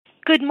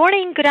Good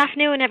morning, good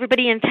afternoon,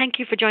 everybody, and thank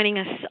you for joining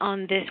us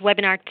on this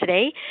webinar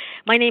today.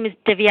 My name is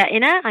Divya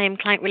Inna. I am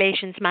Client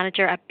Relations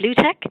Manager at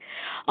BlueTech.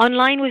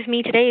 Online with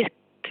me today is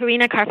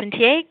Karina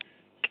Carpentier.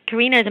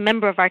 Karina is a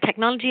member of our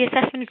Technology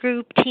Assessment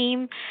Group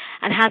team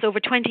and has over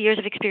 20 years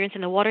of experience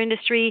in the water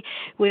industry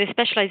with a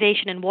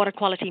specialization in water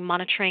quality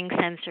monitoring,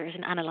 sensors,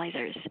 and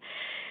analyzers.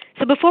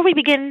 So before we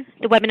begin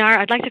the webinar,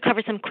 I'd like to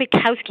cover some quick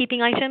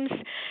housekeeping items.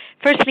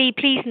 Firstly,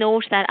 please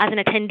note that as an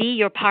attendee,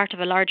 you're part of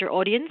a larger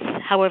audience.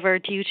 However,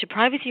 due to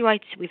privacy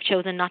rights, we've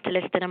chosen not to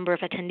list the number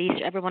of attendees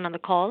to everyone on the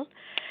call.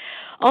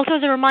 Also,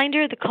 as a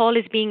reminder, the call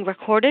is being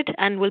recorded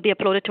and will be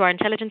uploaded to our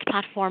intelligence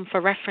platform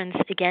for reference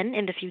again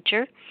in the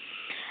future.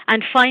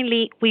 And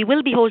finally, we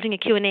will be holding a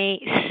Q&A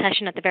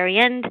session at the very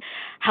end.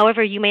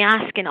 However, you may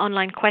ask an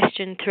online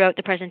question throughout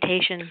the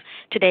presentation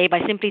today by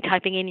simply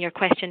typing in your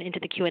question into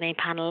the Q&A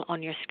panel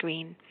on your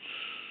screen.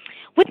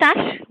 With that,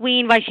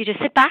 we invite you to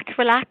sit back,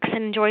 relax,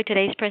 and enjoy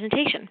today's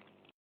presentation.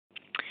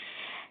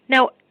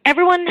 Now,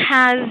 everyone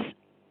has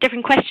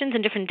different questions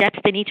and different depths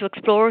they need to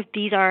explore.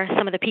 These are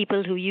some of the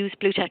people who use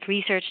BlueTech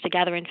Research to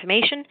gather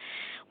information.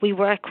 We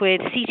work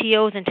with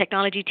CTOs and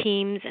technology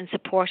teams and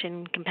support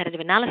in competitive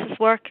analysis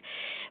work.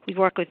 We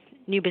work with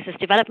new business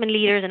development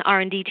leaders and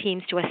R&D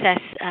teams to assess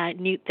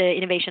the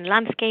innovation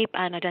landscape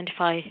and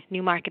identify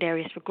new market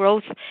areas for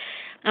growth.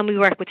 And we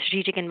work with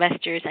strategic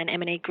investors and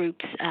M&A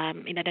groups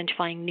in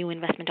identifying new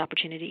investment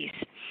opportunities.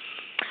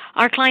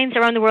 Our clients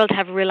around the world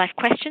have real-life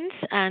questions,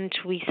 and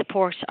we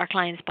support our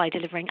clients by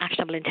delivering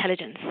actionable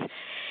intelligence.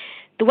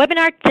 The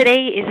webinar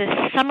today is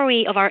a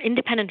summary of our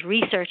independent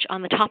research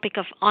on the topic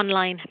of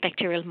online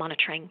bacterial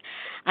monitoring,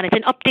 and it's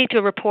an update to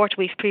a report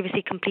we've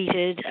previously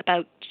completed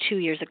about 2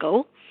 years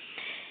ago.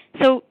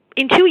 So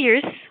in 2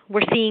 years,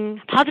 we're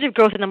seeing positive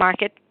growth in the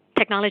market.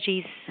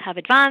 Technologies have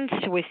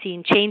advanced, we're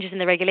seeing changes in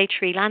the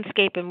regulatory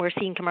landscape, and we're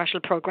seeing commercial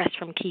progress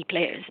from key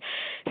players.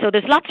 So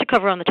there's lots to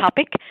cover on the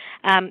topic.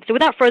 So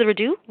without further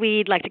ado,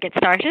 we'd like to get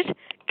started.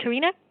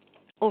 Karina,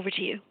 over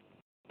to you.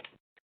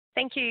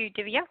 Thank you,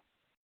 Divya.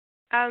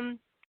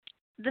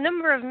 The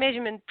number of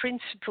measurement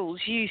principles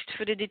used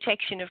for the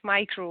detection of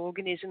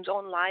microorganisms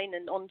online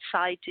and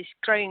on-site is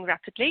growing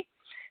rapidly,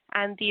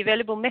 and the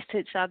available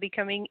methods are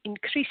becoming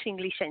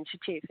increasingly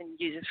sensitive and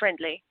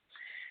user-friendly.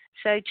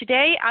 So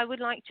today I would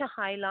like to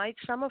highlight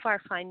some of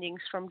our findings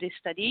from this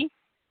study,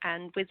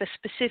 and with a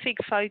specific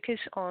focus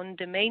on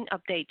the main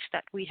updates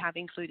that we have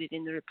included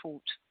in the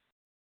report.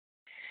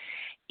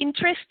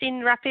 Interest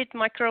in rapid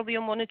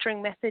microbial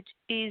monitoring methods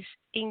is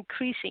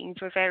increasing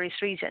for various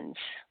reasons.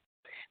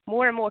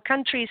 More and more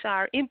countries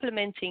are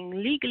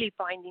implementing legally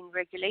binding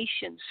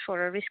regulations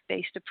for a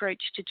risk-based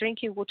approach to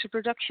drinking water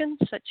production,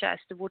 such as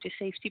the Water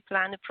Safety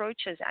Plan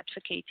approach as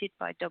advocated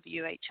by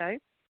WHO.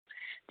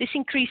 This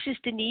increases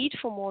the need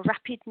for more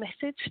rapid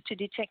methods to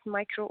detect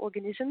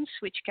microorganisms,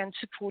 which can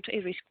support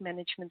a risk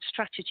management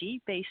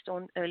strategy based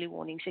on early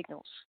warning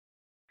signals.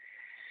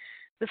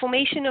 The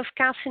formation of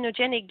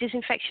carcinogenic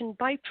disinfection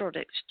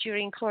byproducts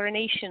during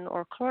chlorination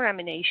or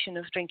chloramination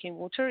of drinking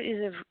water is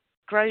a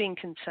growing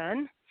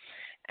concern,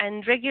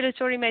 and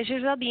regulatory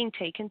measures are being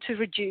taken to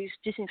reduce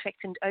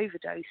disinfectant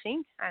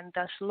overdosing and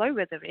thus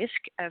lower the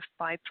risk of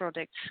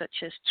byproducts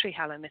such as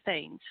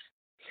trihalomethanes.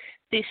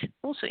 This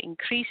also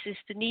increases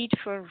the need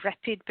for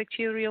rapid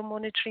bacterial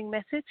monitoring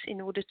methods in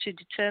order to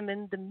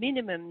determine the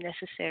minimum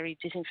necessary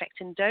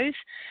disinfectant dose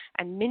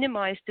and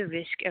minimize the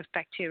risk of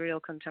bacterial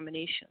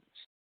contaminations.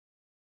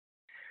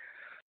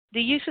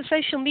 The use of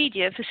social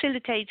media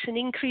facilitates an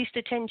increased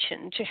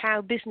attention to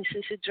how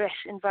businesses address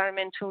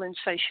environmental and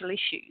social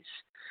issues.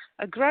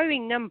 A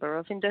growing number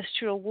of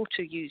industrial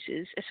water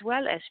users, as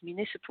well as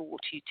municipal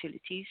water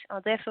utilities,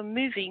 are therefore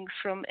moving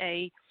from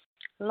a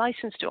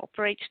license to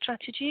operate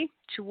strategy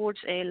towards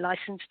a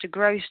license to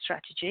grow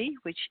strategy,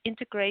 which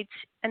integrates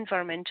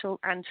environmental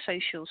and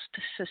social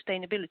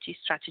sustainability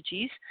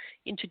strategies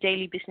into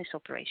daily business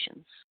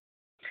operations.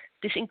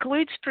 This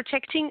includes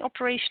protecting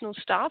operational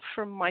staff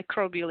from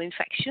microbial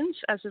infections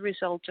as a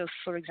result of,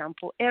 for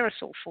example,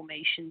 aerosol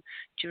formation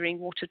during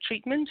water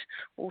treatment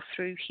or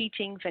through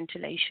heating,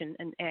 ventilation,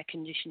 and air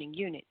conditioning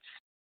units.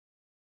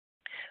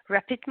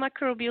 Rapid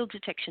microbial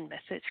detection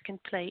methods can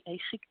play a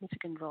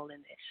significant role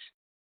in this.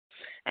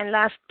 And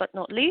last but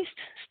not least,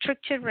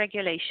 stricter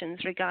regulations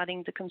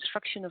regarding the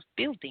construction of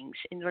buildings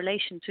in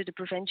relation to the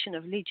prevention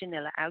of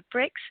Legionella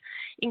outbreaks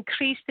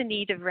increase the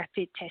need of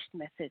rapid test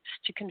methods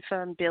to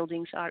confirm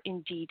buildings are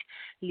indeed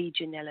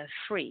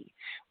Legionella-free.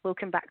 We'll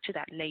come back to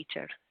that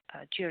later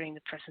during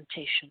the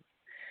presentation.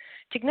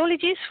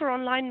 Technologies for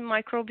online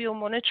microbial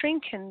monitoring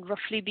can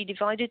roughly be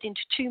divided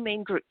into two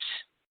main groups.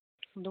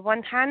 On the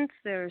one hand,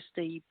 there's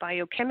the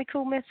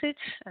biochemical methods,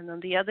 and on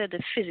the other,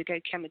 the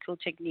physicochemical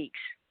techniques.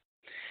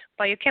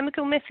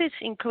 Biochemical methods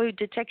include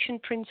detection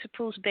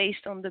principles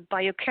based on the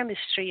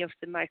biochemistry of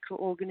the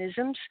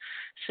microorganisms,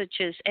 such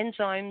as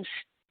enzymes,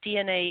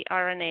 DNA,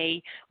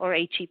 RNA, or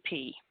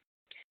ATP.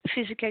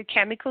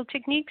 Physicochemical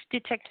techniques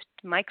detect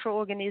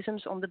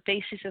microorganisms on the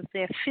basis of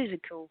their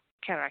physical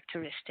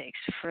characteristics,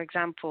 for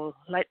example,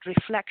 light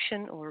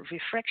reflection or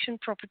refraction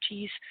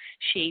properties,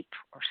 shape,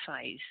 or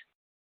size.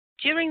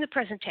 During the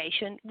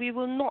presentation, we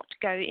will not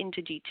go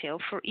into detail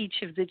for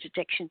each of the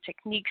detection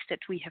techniques that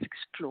we have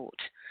explored.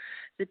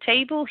 The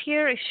table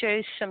here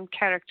shows some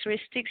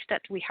characteristics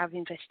that we have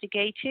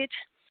investigated,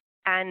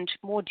 and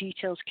more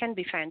details can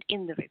be found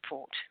in the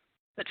report.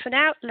 But for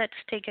now, let's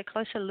take a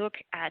closer look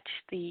at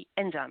the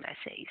enzyme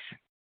assays.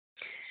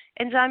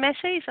 Enzyme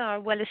assays are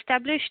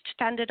well-established,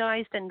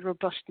 standardized, and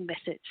robust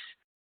methods.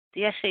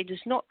 The assay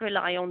does not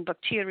rely on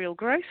bacterial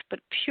growth,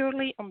 but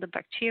purely on the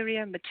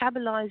bacteria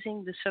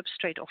metabolizing the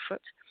substrate offered,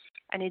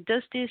 and it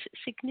does this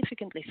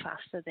significantly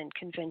faster than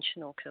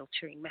conventional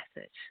culturing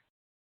methods.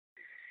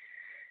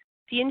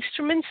 The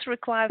instruments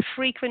require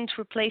frequent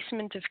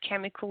replacement of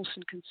chemicals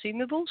and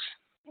consumables,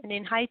 and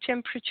in high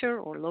temperature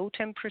or low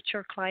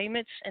temperature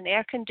climates, an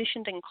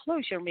air-conditioned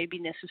enclosure may be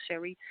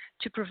necessary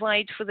to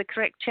provide for the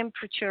correct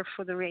temperature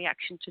for the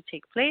reaction to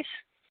take place,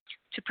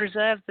 to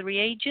preserve the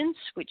reagents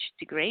which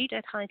degrade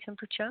at high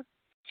temperature,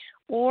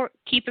 or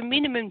keep a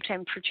minimum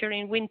temperature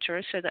in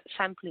winter so that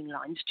sampling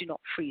lines do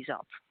not freeze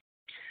up.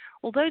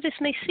 Although this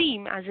may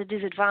seem as a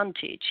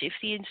disadvantage if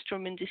the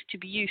instrument is to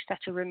be used at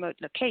a remote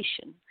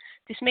location,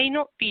 this may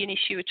not be an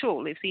issue at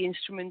all if the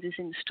instrument is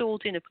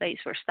installed in a place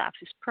where staff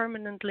is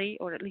permanently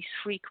or at least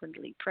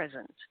frequently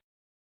present.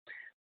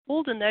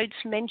 All the notes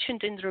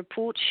mentioned in the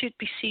report should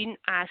be seen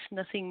as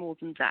nothing more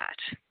than that.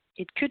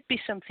 It could be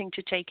something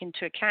to take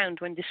into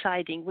account when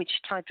deciding which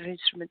type of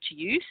instrument to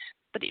use,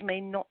 but it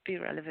may not be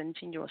relevant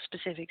in your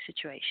specific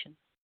situation.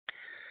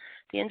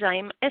 The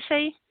enzyme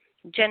assay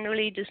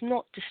generally does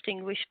not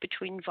distinguish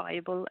between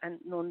viable and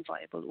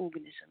non-viable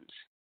organisms.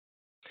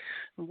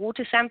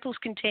 Water samples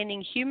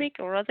containing humic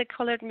or other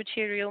colored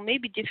material may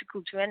be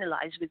difficult to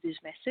analyze with this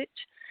method,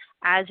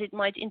 as it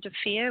might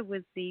interfere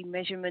with the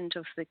measurement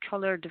of the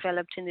color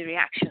developed in the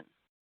reaction.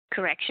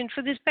 Correction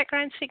for this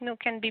background signal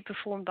can be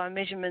performed by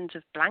measurement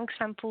of blank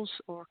samples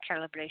or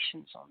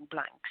calibrations on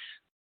blanks.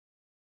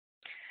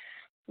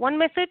 One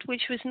method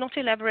which was not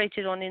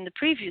elaborated on in the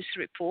previous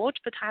report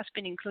but has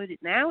been included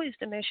now is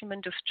the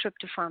measurement of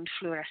tryptophan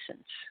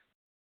fluorescence.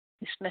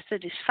 This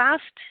method is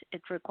fast,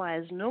 it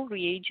requires no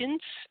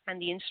reagents,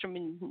 and the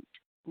instrument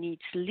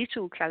needs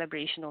little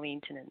calibration or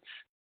maintenance.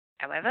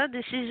 However,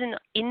 this is an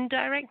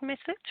indirect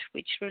method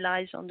which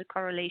relies on the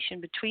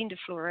correlation between the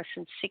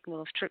fluorescence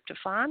signal of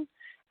tryptophan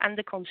and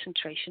the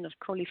concentration of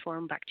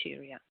coliform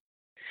bacteria.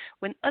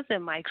 When other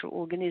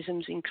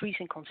microorganisms increase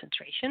in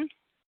concentration,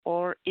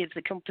 or if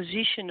the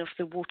composition of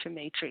the water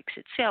matrix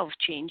itself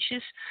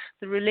changes,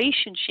 the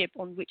relationship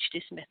on which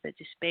this method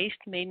is based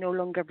may no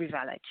longer be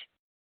valid.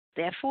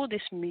 Therefore,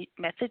 this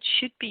method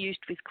should be used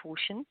with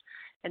caution,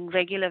 and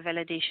regular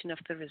validation of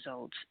the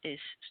results is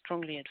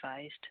strongly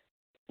advised.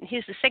 And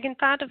here's the second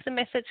part of the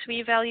methods we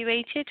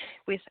evaluated,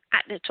 with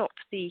at the top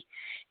the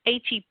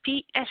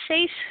ATP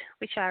assays,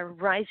 which are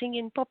rising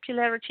in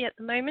popularity at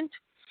the moment.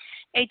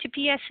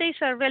 ATP assays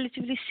are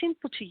relatively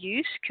simple to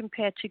use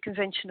compared to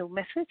conventional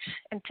methods,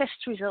 and test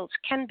results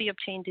can be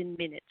obtained in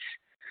minutes.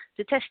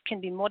 The test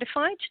can be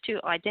modified to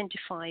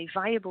identify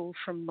viable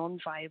from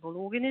non-viable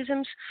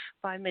organisms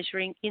by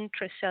measuring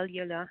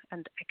intracellular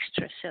and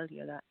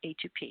extracellular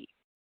ATP.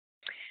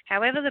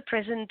 However, the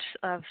presence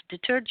of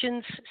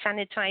detergents,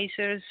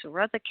 sanitizers, or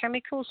other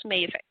chemicals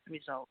may affect the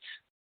results.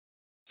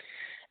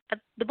 At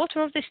the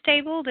bottom of this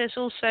table, there's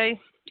also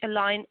a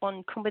line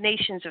on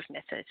combinations of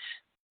methods.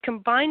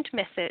 Combined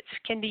methods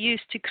can be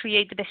used to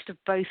create the best of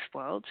both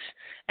worlds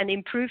and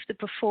improve the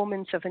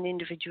performance of an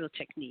individual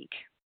technique.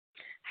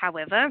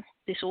 However,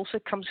 this also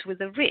comes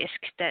with a risk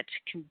that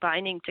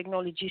combining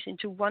technologies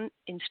into one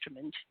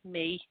instrument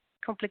may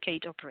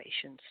complicate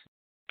operations.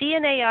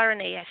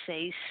 DNA-RNA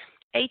assays,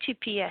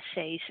 ATP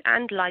assays,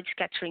 and light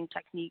scattering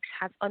techniques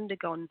have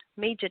undergone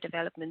major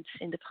developments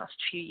in the past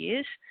few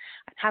years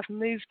and have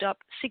moved up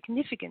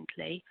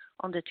significantly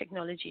on the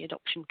technology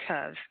adoption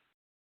curve.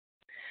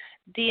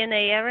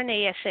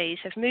 DNA-RNA assays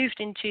have moved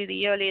into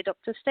the early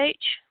adopter stage,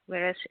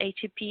 whereas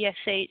ATP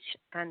assays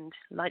and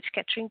light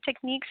scattering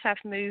techniques have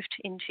moved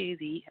into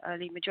the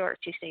early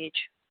majority stage.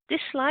 This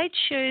slide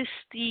shows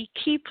the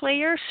key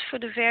players for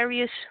the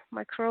various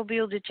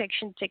microbial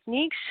detection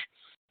techniques,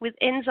 with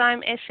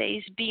enzyme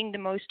assays being the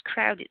most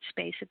crowded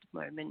space at the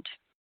moment.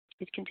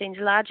 It contains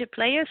larger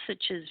players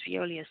such as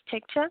Veolia's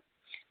Tecta,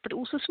 but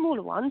also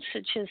smaller ones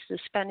such as the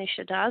Spanish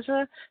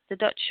Adasa, the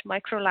Dutch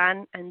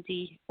Microlan, and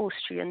the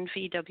Austrian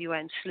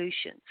VWN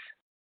Solutions.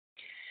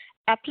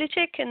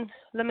 Aplitech and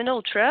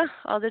Luminultra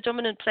are the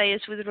dominant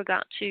players with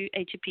regard to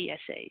ATP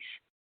assays.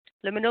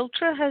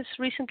 Luminultra has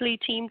recently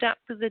teamed up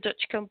with the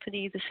Dutch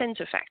company The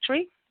Sensor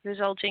Factory,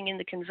 resulting in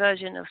the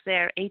conversion of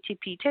their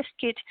ATP test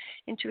kit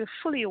into a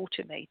fully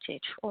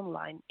automated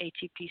online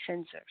ATP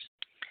sensors.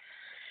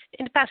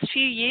 In the past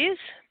few years,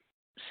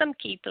 some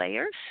key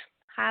players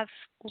have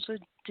also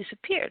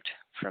disappeared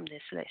from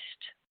this list.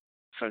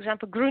 For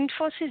example,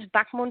 Grundfos's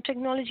Bachmann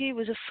technology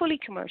was a fully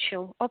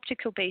commercial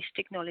optical-based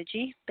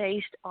technology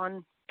based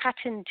on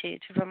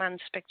patented Raman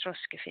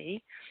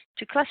spectroscopy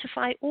to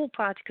classify all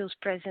particles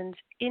present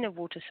in a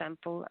water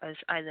sample as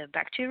either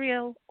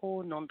bacterial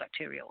or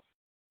non-bacterial.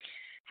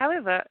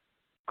 However,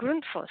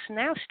 Grundfos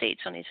now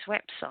states on its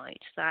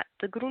website that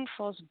the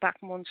Grundfos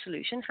Bachmann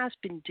solution has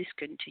been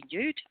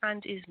discontinued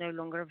and is no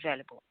longer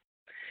available.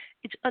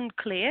 It's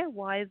unclear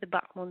why the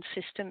Bachmann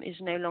system is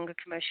no longer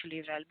commercially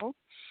available,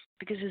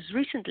 because as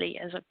recently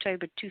as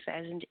October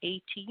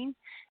 2018,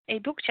 a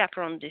book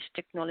chapter on this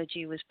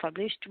technology was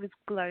published with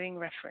glowing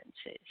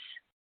references.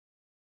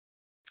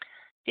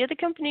 The other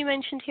company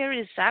mentioned here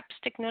is Zaps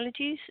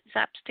Technologies.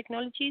 Zaps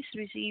Technologies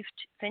received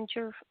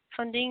venture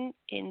funding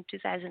in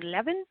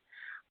 2011,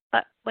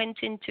 but went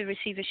into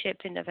receivership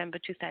in November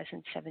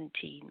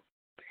 2017.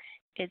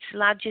 Its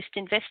largest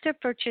investor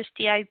purchased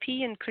the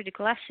IP and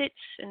critical assets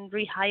and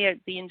rehired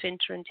the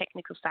inventor and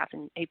technical staff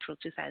in April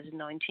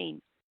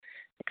 2019.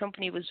 The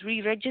company was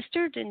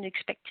re-registered and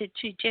expected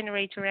to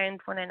generate around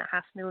 $1.5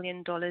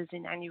 million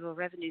in annual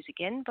revenues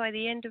again by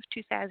the end of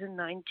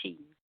 2019.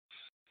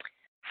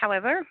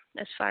 However,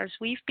 as far as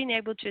we've been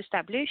able to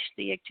establish,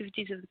 the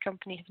activities of the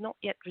company have not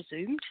yet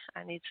resumed,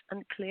 and it's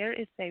unclear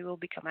if they will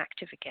become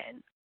active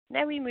again.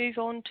 Now we move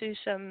on to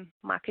some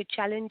market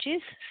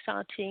challenges,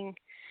 starting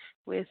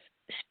with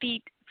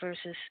speed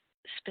versus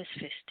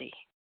specificity.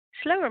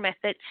 Slower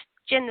methods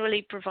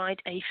generally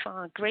provide a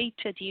far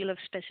greater deal of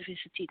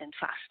specificity than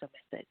faster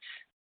methods.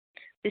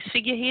 This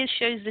figure here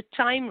shows the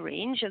time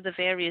range of the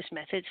various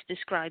methods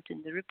described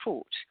in the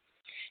report.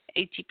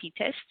 ATP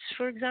tests,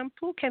 for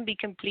example, can be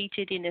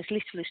completed in as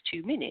little as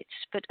 2 minutes,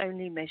 but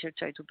only measure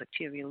total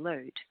bacterial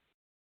load.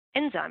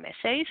 Enzyme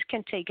assays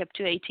can take up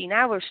to 18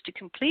 hours to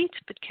complete,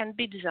 but can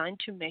be designed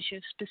to measure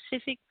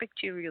specific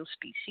bacterial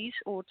species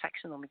or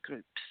taxonomic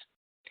groups.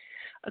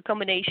 A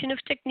combination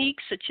of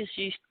techniques, such as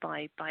used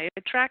by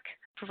BioTrack,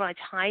 provides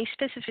high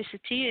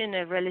specificity in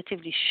a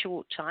relatively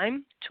short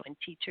time,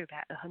 20 to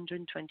about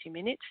 120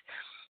 minutes,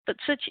 but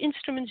such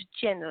instruments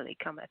generally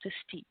come at a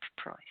steep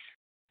price.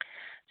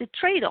 The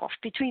trade-off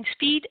between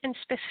speed and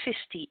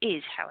specificity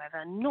is,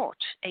 however, not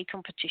a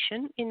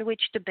competition in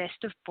which the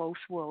best of both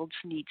worlds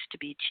needs to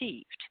be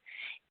achieved.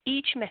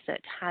 Each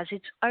method has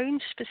its own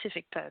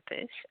specific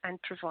purpose and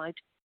provides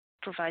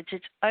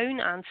its own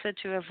answer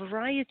to a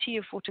variety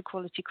of water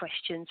quality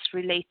questions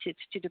related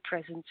to the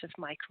presence of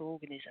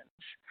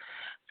microorganisms.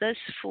 Thus,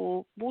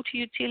 for water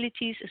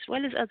utilities as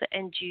well as other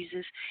end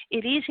users,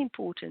 it is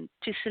important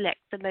to select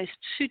the most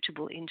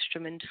suitable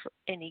instrument for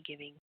any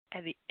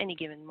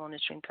given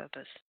monitoring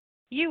purpose.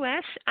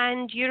 US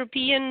and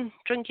European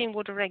drinking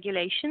water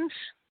regulations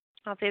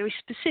are very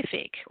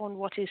specific on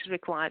what is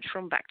required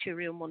from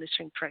bacterial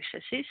monitoring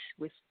processes,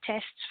 with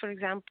tests, for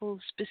example,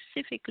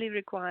 specifically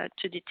required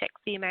to detect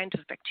the amount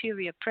of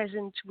bacteria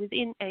present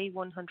within a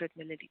 100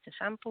 milliliter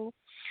sample,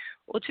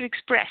 or to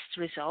express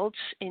results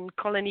in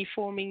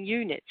colony-forming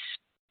units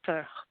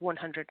per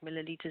 100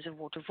 milliliters of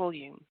water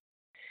volume.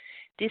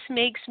 This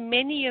makes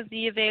many of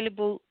the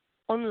available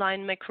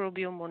online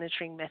microbial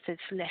monitoring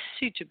methods less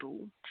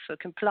suitable for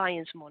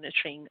compliance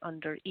monitoring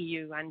under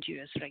EU and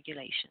US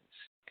regulations.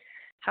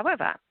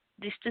 However,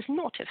 this does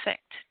not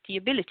affect the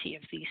ability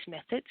of these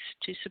methods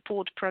to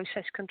support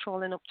process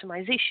control and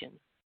optimization.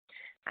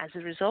 As a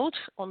result,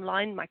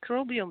 online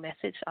microbial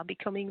methods are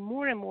becoming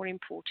more and more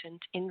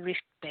important in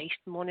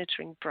risk-based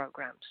monitoring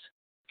programs.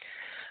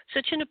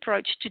 Such an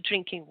approach to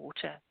drinking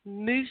water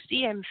moves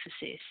the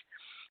emphasis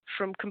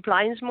from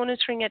compliance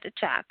monitoring at the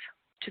tap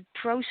to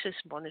process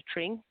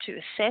monitoring to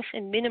assess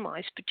and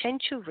minimize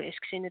potential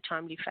risks in a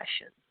timely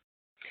fashion.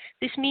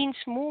 This means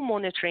more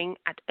monitoring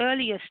at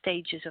earlier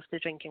stages of the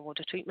drinking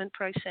water treatment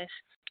process,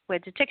 where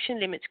detection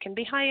limits can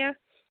be higher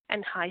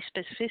and high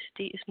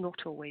specificity is not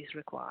always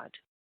required.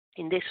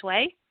 In this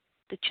way,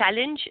 the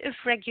challenge of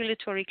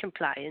regulatory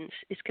compliance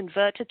is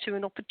converted to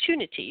an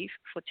opportunity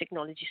for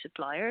technology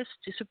suppliers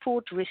to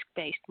support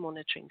risk-based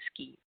monitoring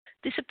schemes.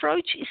 This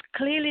approach is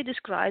clearly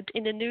described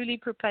in the newly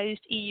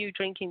proposed EU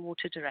Drinking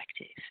Water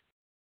Directive.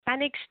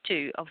 Annex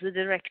 2 of the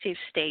directive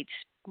states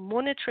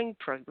monitoring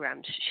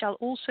programs shall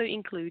also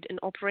include an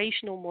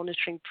operational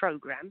monitoring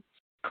program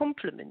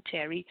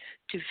complementary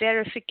to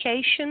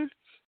verification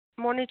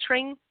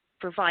monitoring,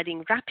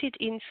 providing rapid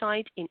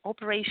insight in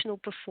operational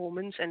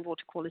performance and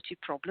water quality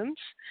problems,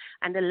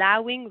 and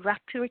allowing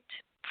rapid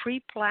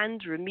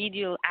pre-planned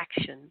remedial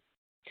action.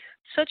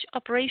 Such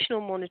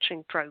operational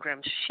monitoring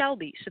programs shall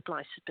be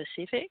supply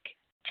specific,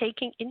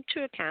 taking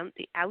into account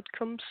the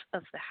outcomes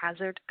of the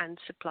hazard and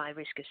supply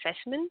risk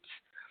assessments,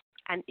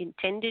 and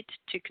intended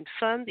to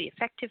confirm the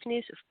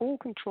effectiveness of all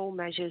control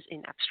measures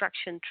in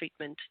abstraction,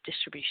 treatment,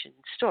 distribution,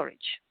 and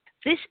storage.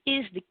 This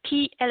is the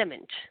key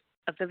element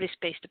of the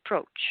risk-based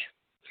approach.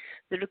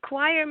 The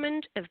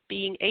requirement of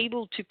being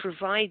able to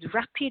provide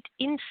rapid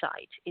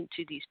insight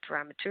into these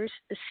parameters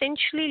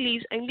essentially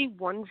leaves only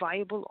one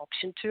viable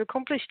option to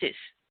accomplish this: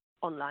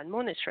 online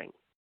monitoring.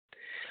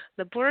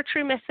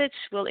 Laboratory methods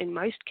will in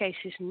most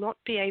cases not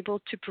be able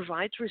to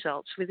provide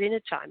results within a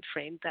time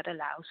frame that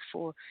allows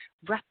for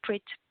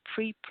rapid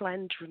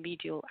pre-planned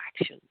remedial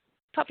action.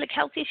 Public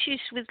health issues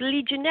with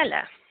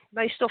Legionella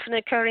most often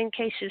occur in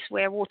cases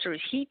where water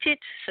is heated,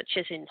 such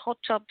as in hot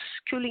tubs,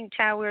 cooling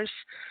towers,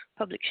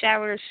 public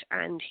showers,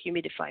 and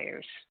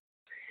humidifiers.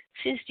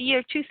 Since the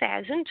year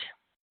 2000,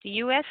 The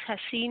US has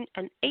seen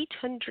an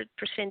 800%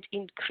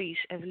 increase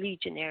of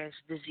Legionnaires'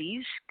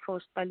 disease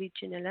caused by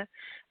Legionella,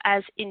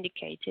 as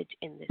indicated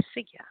in this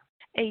figure.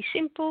 A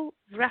simple,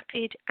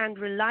 rapid, and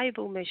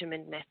reliable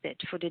measurement method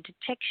for the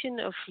detection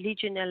of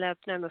Legionella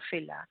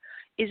pneumophila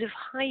is of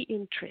high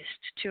interest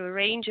to a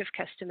range of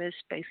customers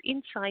both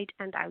inside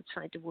and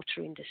outside the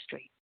water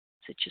industry,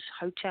 such as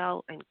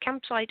hotel and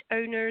campsite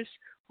owners,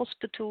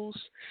 hospitals,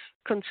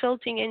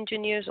 consulting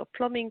engineers or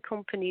plumbing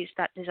companies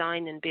that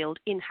design and build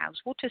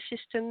in-house water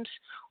systems,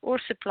 or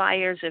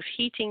suppliers of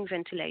heating,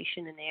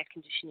 ventilation, and air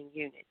conditioning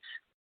units.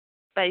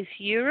 Both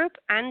Europe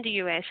and the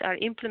US are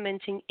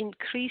implementing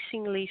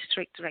increasingly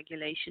strict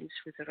regulations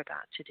with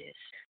regard to this.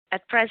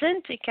 At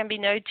present, it can be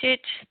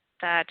noted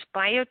that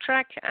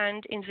BioTrack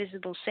and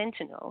Invisible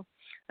Sentinel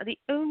are the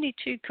only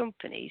two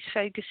companies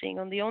focusing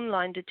on the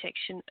online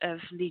detection of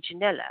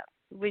Legionella,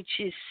 which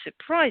is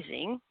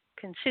surprising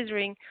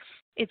considering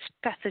its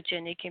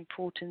pathogenic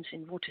importance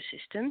in water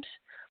systems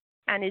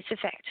and its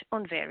effect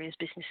on various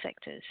business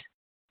sectors.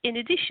 In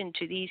addition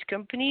to these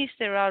companies,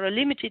 there are a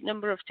limited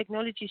number of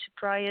technology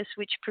suppliers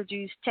which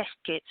produce test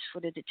kits for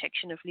the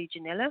detection of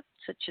Legionella,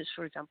 such as,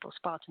 for example,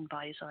 Spartan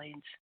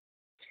Bioscience.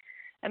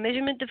 A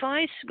measurement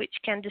device which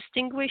can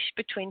distinguish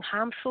between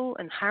harmful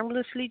and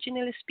harmless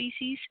Legionella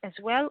species, as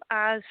well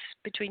as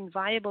between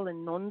viable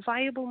and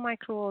non-viable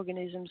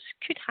microorganisms,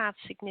 could have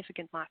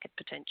significant market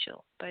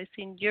potential, both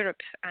in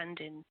Europe and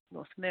in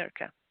North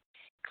America.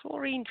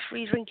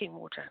 Chlorine-free drinking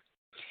water.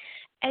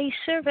 A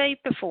survey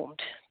performed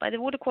by the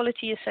Water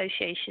Quality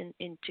Association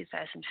in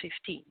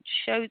 2015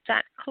 showed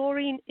that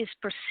chlorine is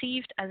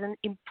perceived as an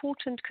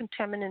important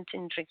contaminant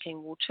in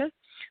drinking water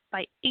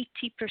by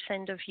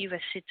 80% of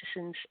US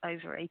citizens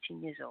over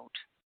 18 years old.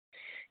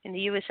 In the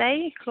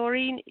USA,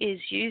 chlorine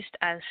is used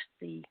as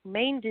the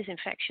main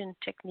disinfection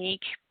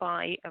technique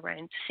by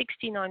around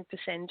 69%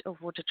 of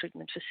water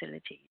treatment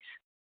facilities.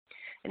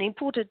 An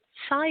important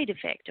side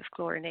effect of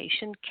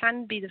chlorination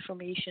can be the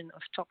formation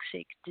of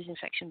toxic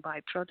disinfection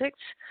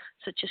byproducts,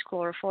 such as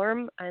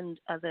chloroform and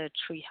other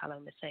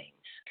trihalomethanes.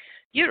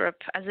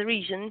 Europe, as a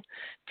region,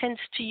 tends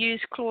to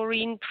use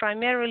chlorine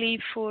primarily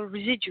for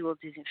residual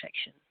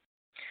disinfection.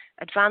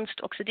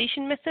 Advanced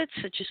oxidation methods,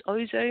 such as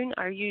ozone,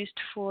 are used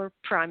for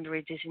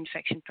primary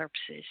disinfection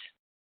purposes.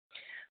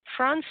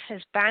 France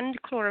has banned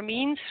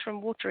chloramines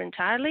from water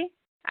entirely,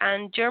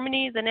 and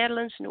Germany, the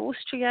Netherlands, and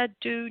Austria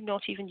do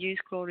not even use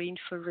chlorine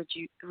for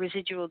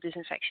residual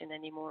disinfection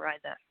anymore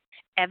either.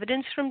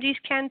 Evidence from these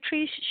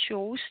countries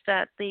shows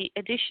that the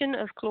addition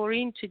of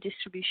chlorine to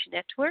distribution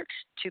networks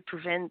to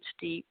prevent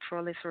the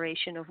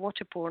proliferation of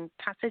waterborne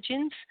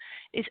pathogens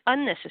is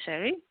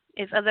unnecessary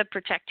if other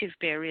protective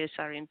barriers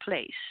are in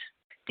place.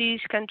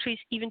 These countries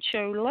even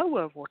show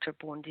lower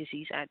waterborne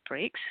disease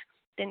outbreaks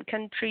than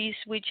countries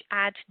which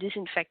add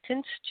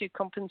disinfectants to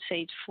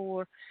compensate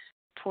for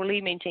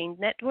poorly maintained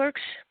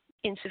networks,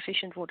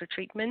 insufficient water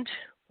treatment,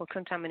 or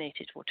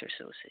contaminated water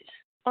sources.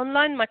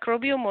 Online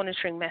microbial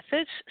monitoring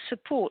methods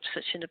support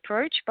such an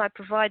approach by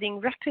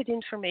providing rapid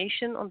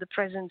information on the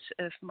presence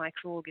of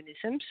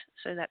microorganisms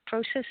so that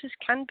processes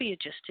can be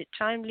adjusted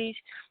timely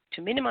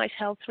to minimize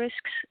health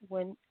risks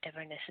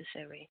whenever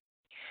necessary.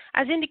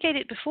 As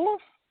indicated before,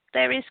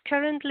 there is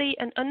currently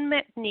an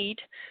unmet need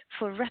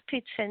for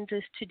rapid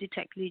sensors to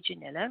detect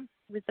Legionella,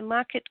 with the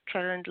market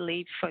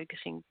currently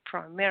focusing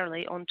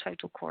primarily on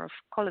total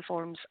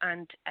coliforms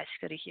and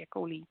Escherichia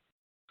coli.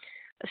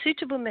 A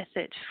suitable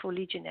method for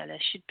Legionella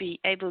should be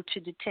able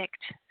to detect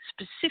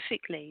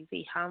specifically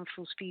the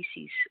harmful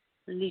species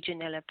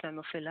Legionella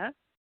pneumophila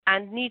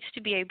and needs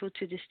to be able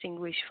to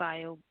distinguish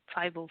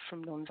viable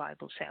from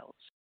non-viable cells.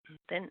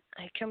 Then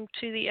I come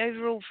to the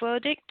overall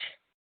verdict.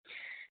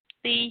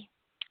 The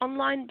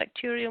online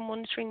bacterial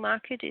monitoring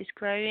market is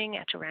growing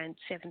at around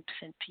 7%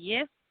 per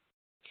year.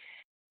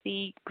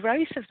 The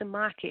growth of the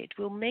market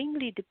will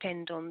mainly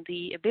depend on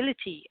the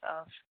ability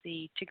of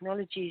the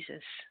technologies, as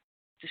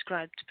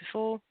described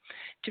before,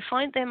 to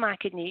find their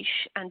market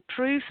niche and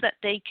prove that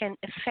they can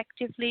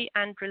effectively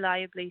and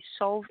reliably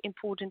solve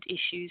important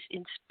issues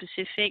in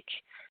specific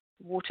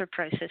water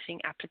processing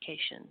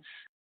applications.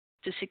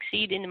 To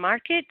succeed in the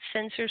market,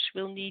 sensors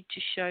will need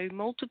to show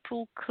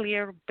multiple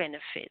clear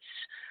benefits.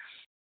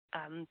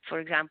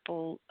 For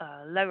example,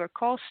 lower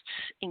costs,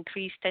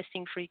 increased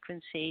testing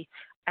frequency,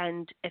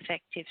 and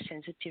effective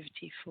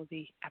sensitivity for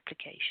the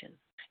application.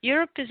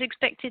 Europe is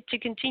expected to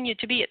continue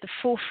to be at the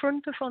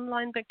forefront of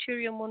online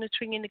bacterial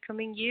monitoring in the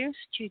coming years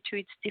due to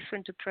its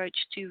different approach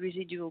to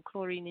residual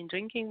chlorine in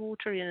drinking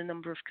water in a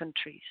number of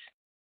countries.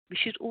 We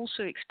should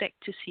also expect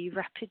to see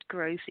rapid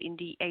growth in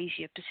the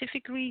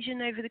Asia-Pacific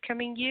region over the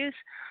coming years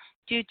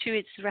due to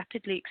its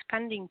rapidly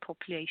expanding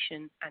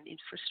population and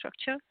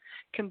infrastructure,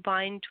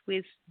 combined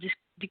with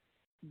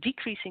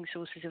decreasing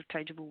sources of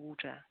potable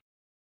water.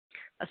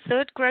 A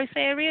third growth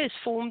area is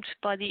formed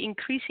by the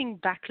increasing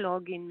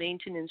backlog in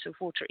maintenance of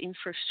water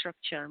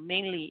infrastructure,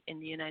 mainly in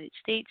the United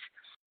States,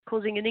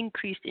 causing an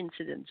increased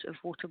incidence of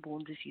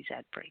waterborne disease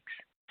outbreaks.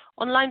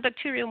 Online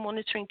bacterial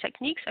monitoring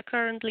techniques are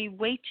currently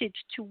weighted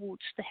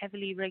towards the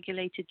heavily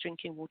regulated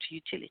drinking water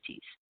utilities.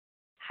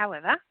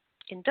 However,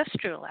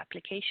 industrial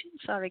applications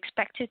are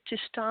expected to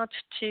start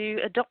to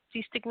adopt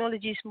these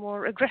technologies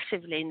more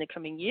aggressively in the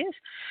coming years.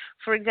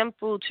 For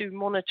example, to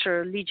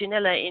monitor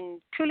Legionella in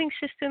cooling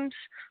systems,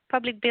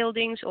 public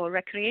buildings or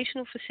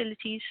recreational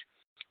facilities,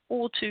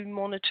 or to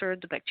monitor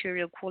the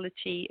bacterial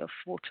quality of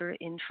water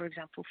in, for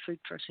example, food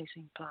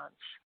processing plants.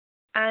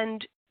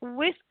 And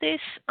with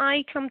this,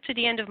 I come to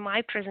the end of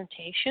my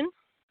presentation.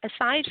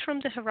 Aside from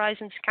the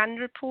Horizon Scan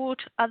report,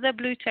 other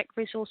BlueTech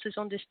resources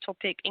on this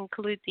topic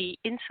include the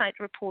Insight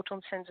report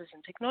on sensors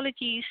and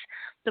technologies,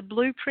 the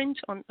blueprint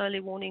on early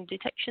warning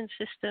detection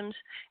systems,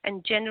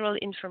 and general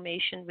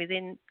information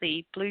within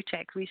the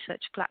BlueTech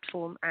research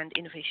platform and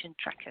innovation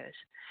trackers.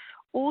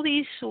 All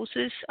these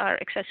sources are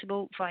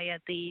accessible via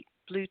the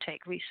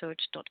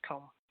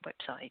bluetechresearch.com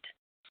website.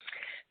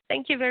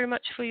 Thank you very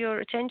much for your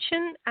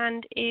attention,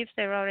 and if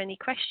there are any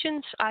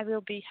questions, I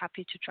will be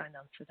happy to try and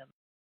answer them.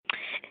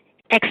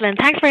 Excellent.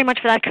 Thanks very much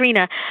for that,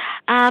 Karina.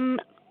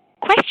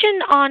 Question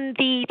on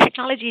the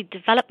technology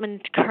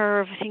development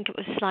curve. I think it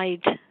was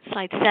slide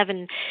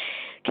 7.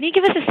 Can you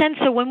give us a sense?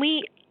 So when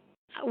we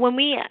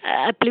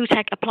at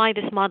BlueTech apply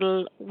this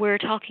model, we're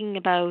talking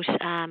about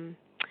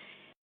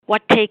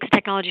what takes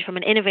technology from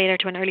an innovator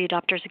to an early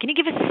adopter. So can you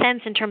give us a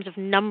sense in terms of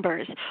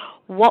numbers?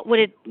 What would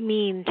it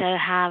mean to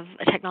have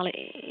a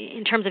technology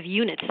in terms of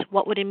units?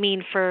 What would it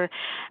mean for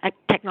a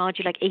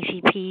technology like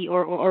ATP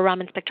or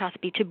Raman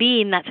spectroscopy to be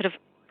in that sort of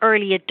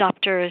early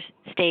adopter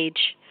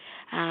stage?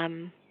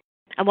 And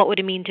what would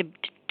it mean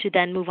to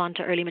then move on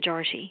to early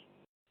majority?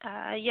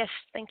 Yes,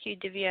 thank you,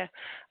 Divya.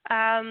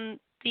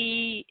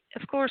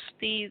 Of course,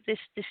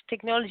 this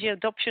technology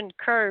adoption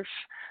curve,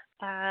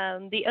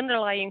 the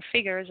underlying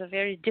figures are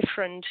very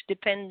different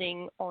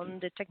depending on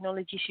the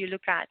technologies you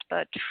look at.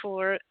 But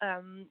for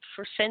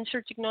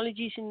sensor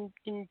technologies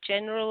in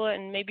general,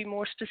 and maybe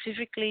more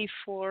specifically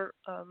for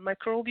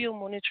microbial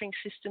monitoring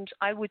systems,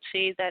 I would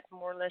say that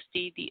more or less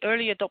the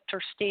early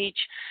adopter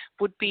stage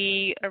would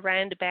be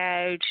around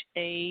about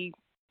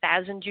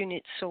 1,000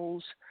 units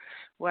sold,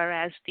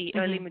 whereas the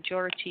early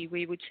majority,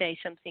 we would say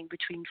something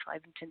between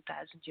 5,000 and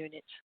 10,000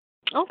 units.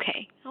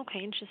 Okay,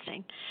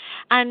 interesting.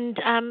 And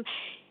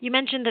you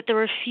mentioned that there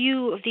were a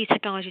few of these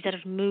technologies that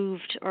have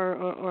moved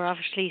or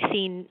obviously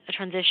seen a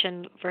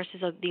transition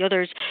versus the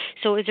others.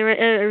 So is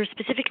there a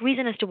specific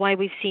reason as to why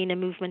we've seen a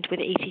movement with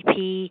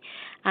ATP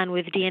and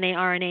with DNA,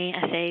 RNA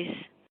assays?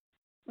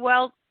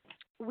 Well,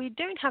 we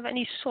don't have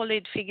any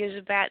solid figures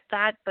about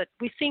that, but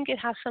we think it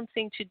has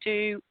something to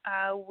do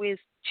with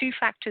two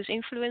factors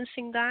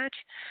influencing that.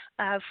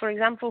 For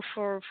example,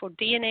 for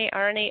DNA,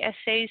 RNA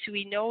assays,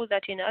 we know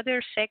that in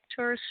other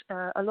sectors,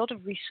 a lot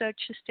of research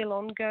is still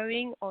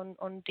ongoing on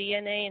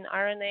DNA and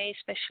RNA,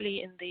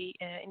 especially in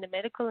the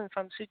medical and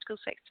pharmaceutical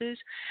sectors.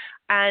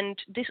 And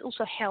this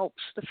also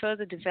helps the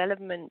further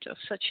development of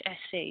such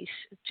assays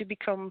to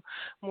become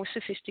more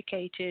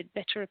sophisticated,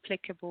 better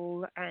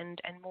applicable,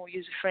 and more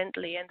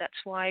user-friendly. And that's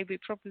why we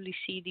probably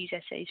see these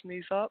assays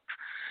move up.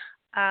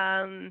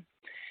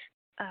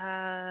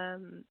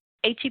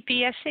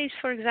 ATP assays,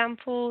 for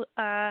example,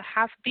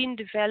 have been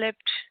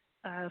developed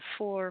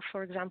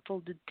for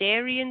example, the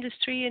dairy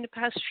industry in the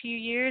past few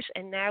years,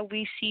 and now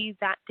we see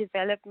that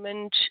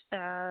development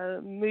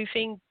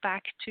moving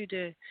back to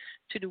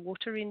the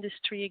water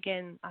industry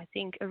again. I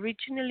think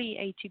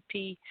originally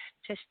ATP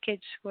test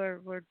kits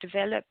were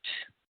developed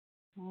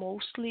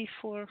mostly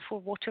for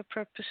water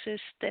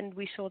purposes. Then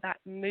we saw that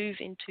move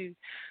into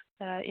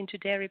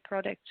dairy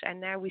products,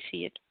 and now we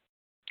see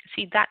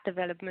that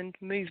development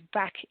move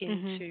back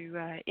into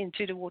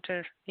the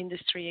water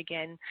industry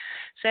again.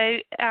 So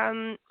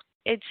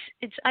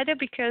it's either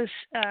because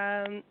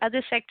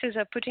other sectors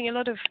are putting a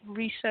lot of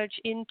research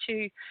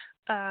into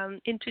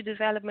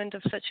development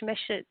of such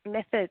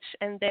methods,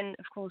 and then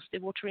of course the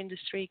water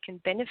industry can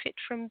benefit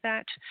from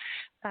that,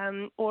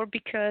 or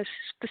because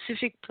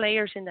specific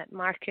players in that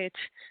market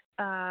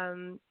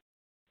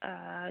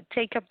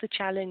take up the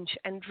challenge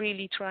and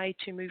really try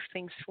to move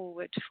things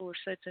forward for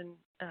certain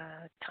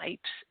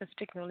types of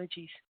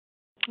technologies.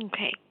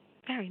 Okay,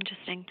 very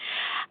interesting.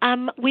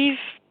 We've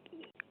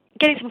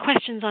getting some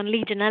questions on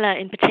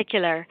Legionella in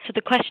particular. So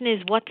the question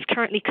is, what's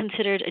currently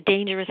considered a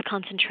dangerous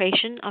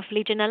concentration of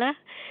Legionella?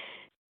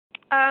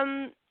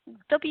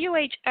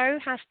 WHO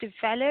has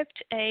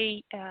developed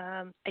a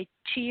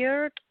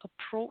tiered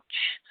approach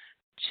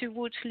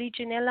towards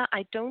Legionella.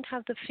 I don't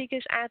have the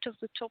figures out of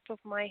the top of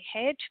my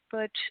head,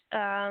 but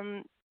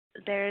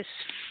there's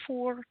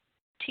 4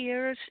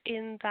 tiers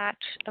in that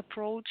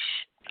approach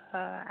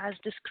as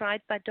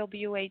described by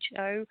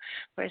WHO,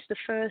 whereas the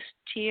first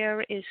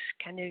tier is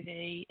kind of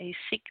a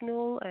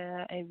signal,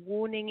 a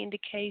warning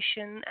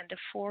indication, and the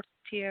 4th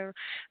tier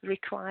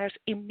requires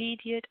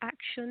immediate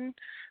action.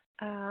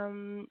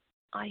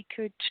 I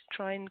could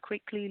try and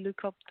quickly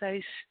look up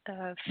those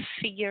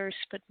figures,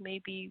 but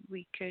maybe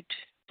we could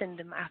send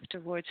them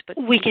afterwards. But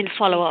we can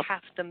follow up.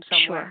 Have them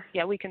somewhere. Sure.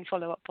 Yeah, we can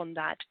follow up on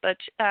that. But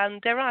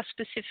there are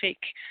specific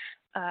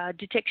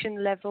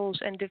detection levels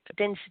and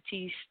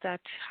densities that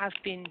have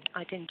been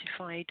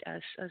identified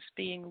as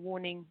being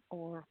warning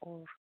or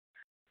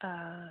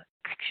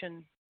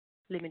action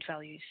limit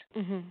values.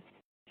 Hmm.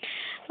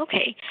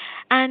 Okay.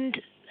 And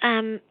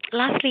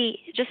lastly,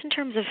 just in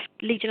terms of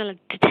Legionella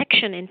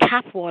detection in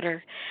tap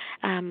water,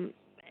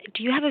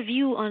 do you have a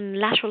view on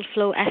lateral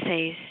flow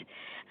assays?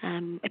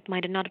 It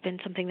might have not been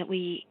something that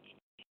we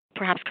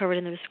perhaps covered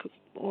in the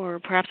or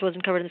perhaps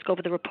wasn't covered in the scope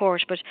of the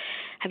report, but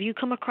have you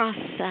come across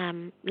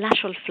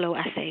lateral flow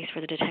assays for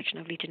the detection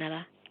of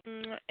Legionella?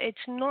 It's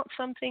not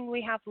something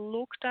we have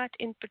looked at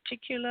in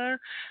particular.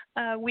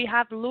 We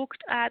have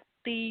looked at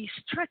the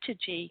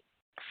strategy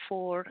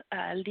for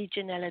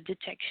Legionella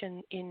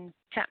detection in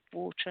tap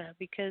water,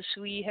 because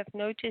we have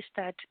noticed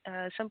that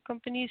some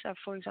companies are,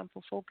 for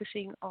example,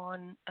 focusing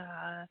on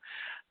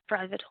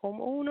private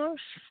homeowners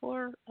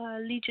for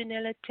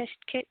Legionella test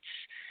kits,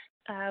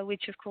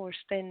 which of course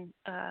then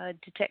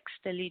detects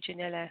the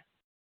Legionella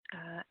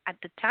at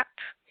the tap.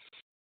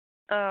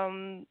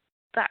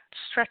 That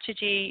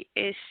strategy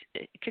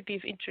could be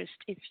of interest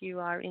if you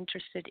are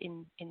interested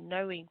in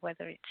knowing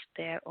whether it's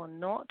there or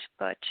not,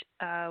 but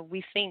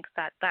we think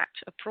that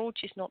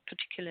approach is not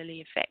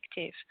particularly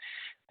effective,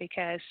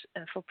 because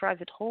for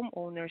private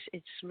homeowners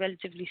it's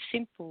relatively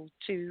simple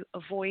to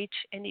avoid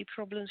any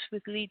problems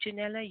with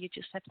Legionella. You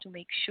just have to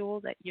make sure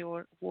that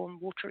your warm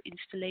water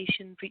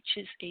installation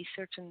reaches a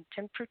certain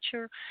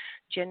temperature.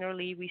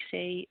 Generally we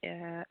say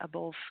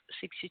above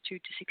 62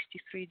 to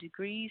 63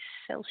 degrees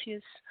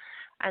Celsius,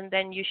 and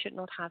then you should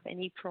not have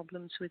any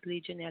problems with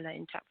Legionella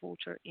in tap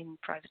water in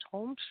private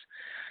homes.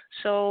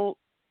 So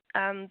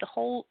the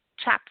whole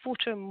tap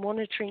water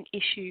monitoring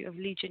issue of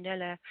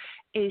Legionella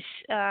is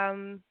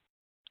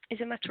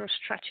a matter of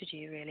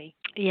strategy, really.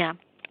 Yeah.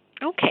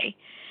 Okay.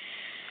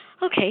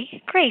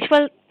 Okay, great.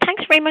 Well,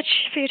 thanks very much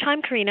for your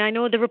time, Karina. I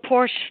know the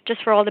report,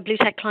 just for all the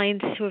BlueTech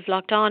clients who have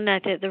logged on,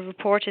 the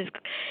report is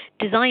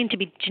designed to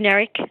be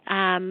generic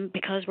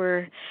because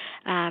we're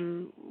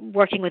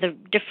working with a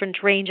different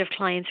range of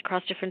clients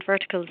across different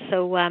verticals.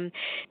 So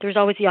there's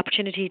always the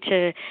opportunity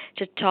to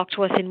talk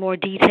to us in more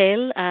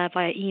detail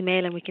via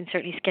email, and we can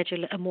certainly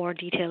schedule a more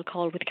detailed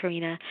call with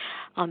Karina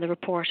on the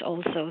report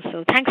also.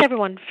 So thanks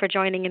everyone for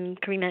joining,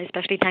 and Karina,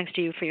 especially thanks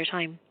to you for your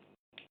time.